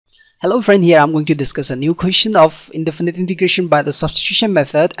Hello friend, here I'm going to discuss a new question of indefinite integration by the substitution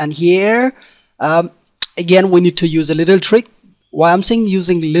method, and here again we need to use a little trick. Why I'm saying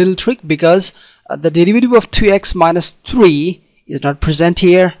using little trick? Because the derivative of 2x minus 3 is not present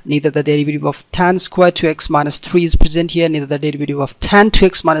here, neither the derivative of tan squared 2x minus 3 is present here, neither the derivative of tan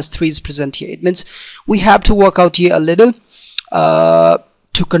 2x minus 3 is present here. It means we have to work out here a little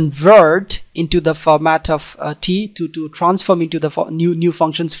to convert into the format of t to transform into the new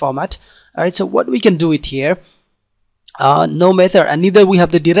functions format. All right, so what we can do it here, no method, and neither we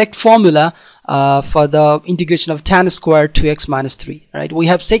have the direct formula for the integration of tan squared 2x minus 3. Right, we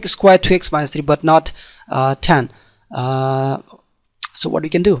have sec squared 2x minus 3 but not tan. So what we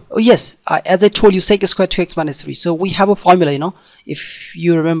can do, oh yes, as I told you, sec squared 2x minus 3. So we have a formula, you know, if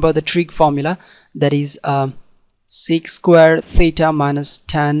you remember the trig formula, that is sec square theta minus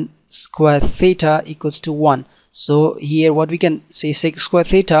tan square theta equals to 1. So here what we can say, sec square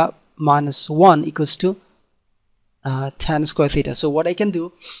theta minus 1 equals to tan square theta. So what I can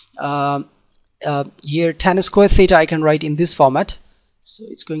do here, tan square theta I can write in this format. So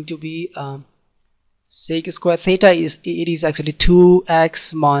it's going to be sec square theta is actually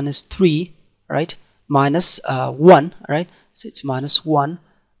 2x minus 3, right, minus 1, right? So it's minus 1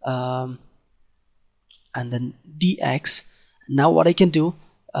 and then dx. Now what I can do,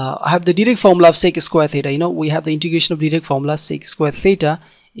 I have the direct formula of sec square theta. You know, we have the integration of direct formula. Sec square theta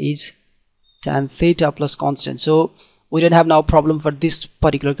is tan theta plus constant. So we don't have now problem for this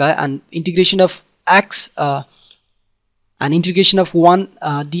particular guy, and integration of x and integration of 1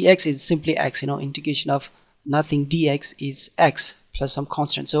 dx is simply x. You know, integration of nothing dx is x plus some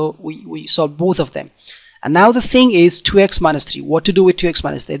constant. So we solve both of them. And now the thing is 2x minus 3. What to do with 2x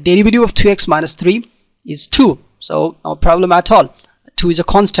minus 3? The derivative of 2x minus 3 is 2. So no problem at all. 2 is a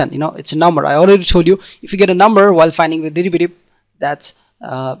constant, you know, it's a number. I already told you, if you get a number while finding the derivative, that's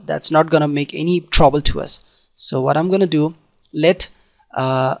not gonna make any trouble to us. So what I'm gonna do, let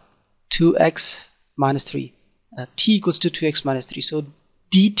 2x minus 3 t equals to 2x minus 3. So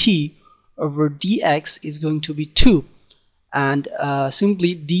dt over dx is going to be 2, and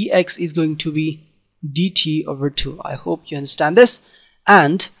simply dx is going to be dt over 2. I hope you understand this.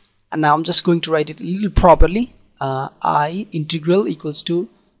 And now I'm just going to write it a little properly. I integral equals to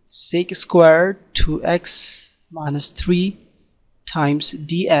sec squared 2x minus 3 times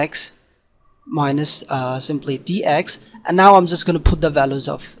dx minus simply dx. And now I'm just going to put the values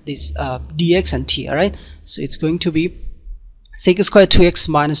of this dx and t. All right, so it's going to be sec squared 2x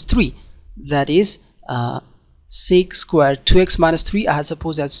minus 3, that is sec squared 2x minus 3 I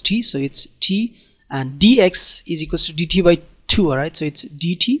suppose as t, so it's t, and dx is equals to dt by 2. All right, so it's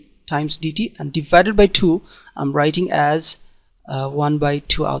dt times dt, and divided by 2 I'm writing as 1 by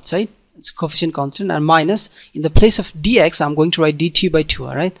 2 outside, it's coefficient constant, and minus, in the place of dx I'm going to write dt by 2.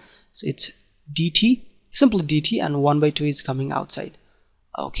 All right, so it's dt, simply dt, and 1 by 2 is coming outside.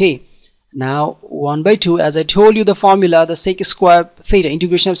 Okay, now 1 by 2, as I told you, the formula, the sec square theta,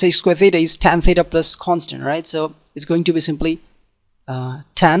 integration of sec square theta is tan theta plus constant, right? So it's going to be simply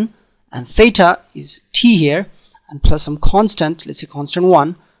tan, and theta is t here, and plus some constant, let's say constant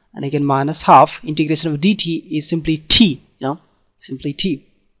 1, and again minus half. Integration of dt is simply t, you know, simply t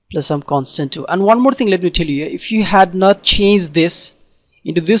plus some constant 2. And one more thing, let me tell you, if you had not changed this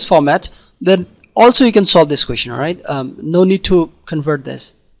into this format, then also you can solve this question. All right, no need to convert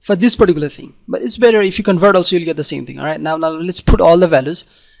this for this particular thing, but it's better if you convert also, you'll get the same thing. All right, now let's put all the values.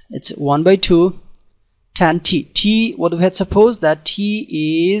 It's 1 by 2 tan t, what we had supposed that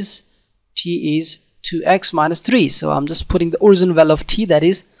t is 2x minus 3. So I'm just putting the original value of t, that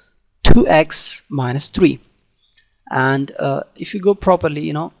is 2x minus 3. And if you go properly,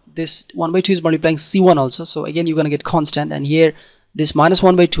 you know, this 1 by 2 is multiplying c1 also, so again you're going to get constant, and here this minus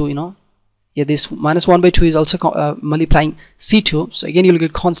 1 by 2, you know, here this minus 1 by 2 is also multiplying c2, so again you'll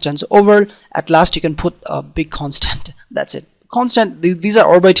get constant. So over at last you can put a big constant. That's it, constant. These are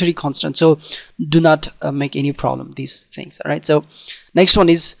arbitrary constants, so do not make any problem these things. All right, so next one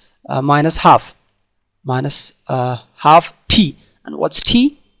is minus half t, and what's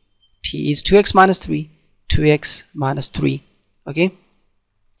t? T is 2x minus 3, 2x minus 3. Okay,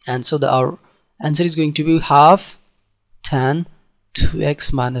 and so our answer is going to be half tan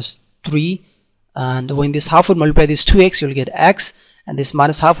 2x minus 3, and when this half will multiply this 2x, you'll get x, and this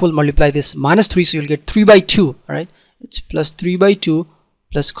minus half will multiply this minus 3, so you'll get 3 by 2. All right, it's plus 3 by 2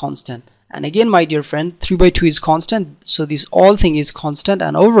 plus constant, and again my dear friend, 3 by 2 is constant, so this all thing is constant,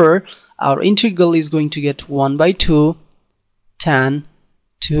 and over our integral is going to get 1 by 2 tan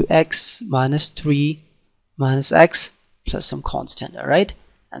 2x minus 3 minus x plus some constant. All right,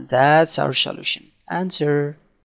 and that's our solution answer.